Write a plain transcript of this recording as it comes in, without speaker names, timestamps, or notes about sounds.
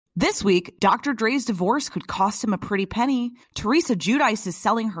This week, Dr. Dre's divorce could cost him a pretty penny, Teresa Giudice is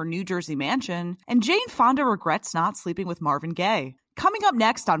selling her New Jersey mansion, and Jane Fonda regrets not sleeping with Marvin Gaye. Coming up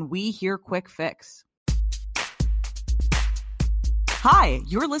next on We Hear Quick Fix. Hi,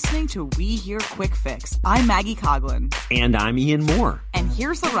 you're listening to We Hear Quick Fix. I'm Maggie Coughlin. And I'm Ian Moore. And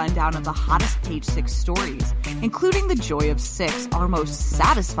here's the rundown of the hottest Page Six stories, including the joy of six, our most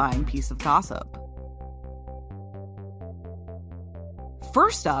satisfying piece of gossip.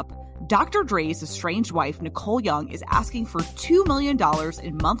 First up, Dr. Dre's estranged wife, Nicole Young, is asking for $2 million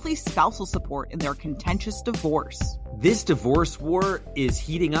in monthly spousal support in their contentious divorce. This divorce war is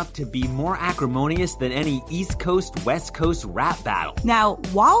heating up to be more acrimonious than any East Coast, West Coast rap battle. Now,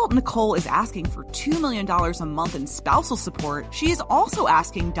 while Nicole is asking for $2 million a month in spousal support, she is also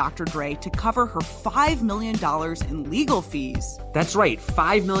asking Dr. Dre to cover her $5 million in legal fees. That's right,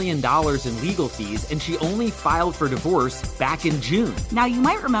 $5 million in legal fees, and she only filed for divorce back in June. Now, you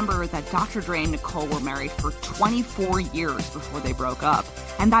might remember that Dr. Dre and Nicole were married for 24 years before they broke up,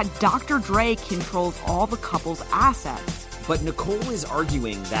 and that Dr. Dre controls all the couple's assets. But Nicole is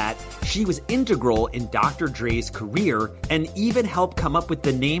arguing that she was integral in Dr. Dre's career and even helped come up with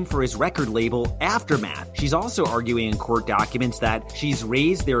the name for his record label, Aftermath. She's also arguing in court documents that she's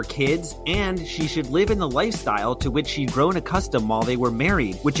raised their kids and she should live in the lifestyle to which she'd grown accustomed while they were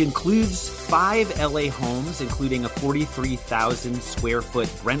married, which includes 5 LA homes, including a 43,000 square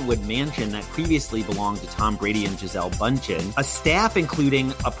foot Brentwood mansion that previously belonged to Tom Brady and Gisele Bündchen, a staff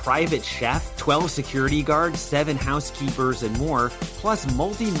including a private chef, 12 security guards, 7 housekeepers, and more, plus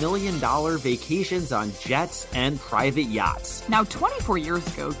multi-million-dollar vacations on jets and private yachts. Now, 24 years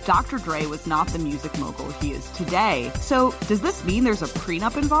ago, Dr. Dre was not the music mogul he is today. So, does this mean there's a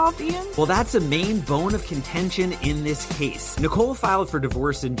prenup involved, Ian? Well, that's a main bone of contention in this case. Nicole filed for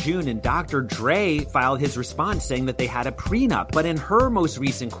divorce in June, and Dr. Dre filed his response saying that they had a prenup. But in her most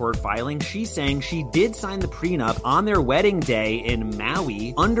recent court filing, she's saying she did sign the prenup on their wedding day in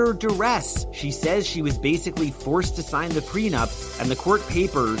Maui under duress. She says she was basically forced to sign the prenup, and the court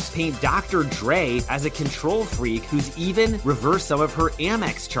papers paint Dr. Dre as a control freak who's even reversed some of her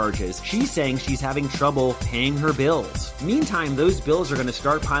Amex charges. She's saying she's having trouble paying her bills. Meantime, those bills are going to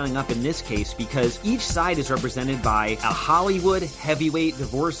start piling up in this case because each side is represented by a Hollywood heavyweight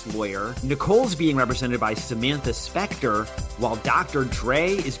divorce lawyer. Nicole's being represented by Samantha Spector, while Dr.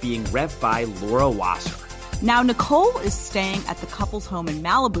 Dre is being repped by Laura Wasser. Now, Nicole is staying at the couple's home in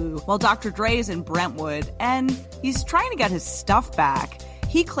Malibu, while Dr. Dre is in Brentwood, and he's trying to get his stuff back.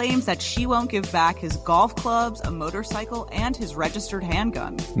 He claims that she won't give back his golf clubs, a motorcycle, and his registered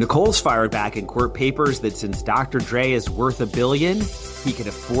handgun. Nicole's fired back in court papers that since Dr. Dre is worth $1 billion, he can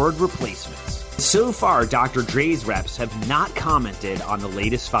afford replacements. So far, Dr. Dre's reps have not commented on the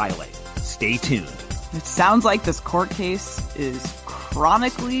latest filing. Stay tuned. It sounds like this court case is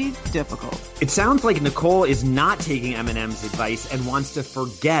chronically difficult. It sounds like Nicole is not taking Eminem's advice and wants to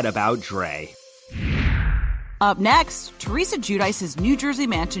forget about Dre. Up next, Teresa Giudice's New Jersey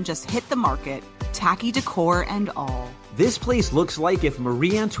mansion just hit the market, tacky decor and all. This place looks like if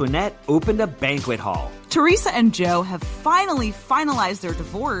Marie Antoinette opened a banquet hall. Teresa and Joe have finally finalized their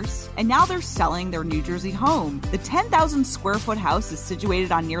divorce, and now they're selling their New Jersey home. The 10,000 square foot house is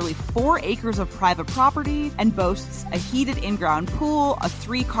situated on nearly 4 acres of private property and boasts a heated in-ground pool, a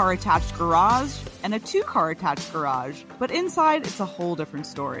 3-car attached garage, and a 2-car attached garage. But inside, it's a whole different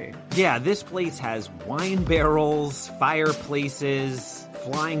story. Yeah, this place has wine barrels, fireplaces,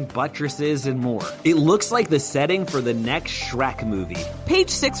 flying buttresses, and more. It looks like the setting for the next Shrek movie. Page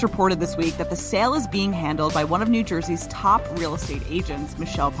Six reported this week that the sale is being handled by one of New Jersey's top real estate agents,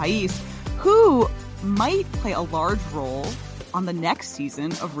 Michelle Pais, who might play a large role on the next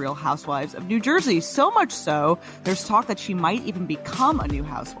season of Real Housewives of New Jersey. So much so, there's talk that she might even become a new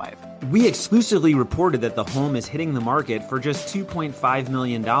housewife. We exclusively reported that the home is hitting the market for just $2.5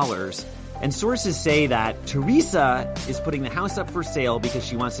 million. And sources say that Teresa is putting the house up for sale because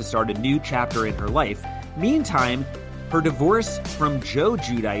she wants to start a new chapter in her life. Meantime, her divorce from Joe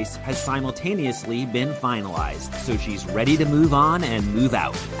Giudice has simultaneously been finalized, so she's ready to move on and move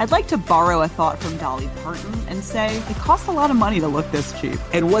out. I'd like to borrow a thought from Dolly Parton and say it costs a lot of money to look this cheap.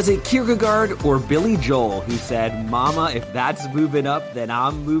 And was it Kierkegaard or Billy Joel who said, "Mama, if that's moving up, then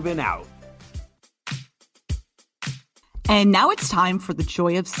I'm moving out"? And now it's time for the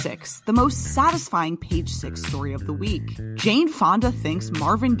joy of six, the most satisfying Page Six story of the week. Jane Fonda thinks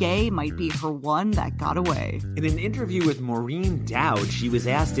Marvin Gaye might be her one that got away. In an interview with Maureen Dowd, she was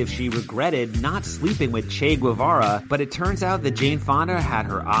asked if she regretted not sleeping with Che Guevara, but it turns out that Jane Fonda had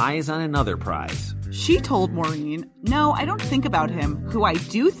her eyes on another prize. She told Maureen, "No, I don't think about him. Who I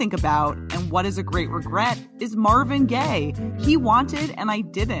do think about and What is a Great Regret is Marvin Gaye. He wanted and I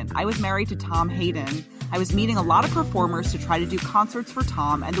didn't. I was married to Tom Hayden. I was meeting a lot of performers to try to do concerts for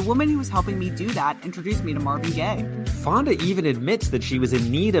Tom, and the woman who was helping me do that introduced me to Marvin Gaye. Fonda even admits that she was in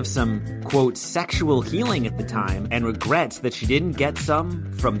need of some, quote, sexual healing at the time, and regrets that she didn't get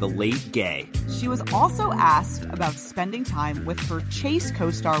some from the late Gaye. She was also asked about spending time with her Chase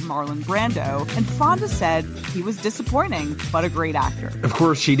co-star Marlon Brando, and Fonda said he was disappointing, but a great actor. Of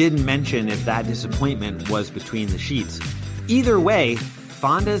course, she didn't mention if that disappointment was between the sheets. Either way,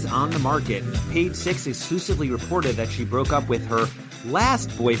 Fonda's on the market. Page Six exclusively reported that she broke up with her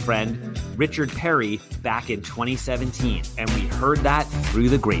last boyfriend, Richard Perry, back in 2017. And we heard that through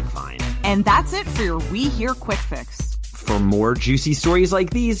the grapevine. And that's it for your We Hear Quick Fix. For more juicy stories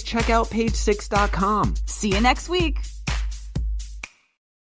like these, check out page6.com. See you next week.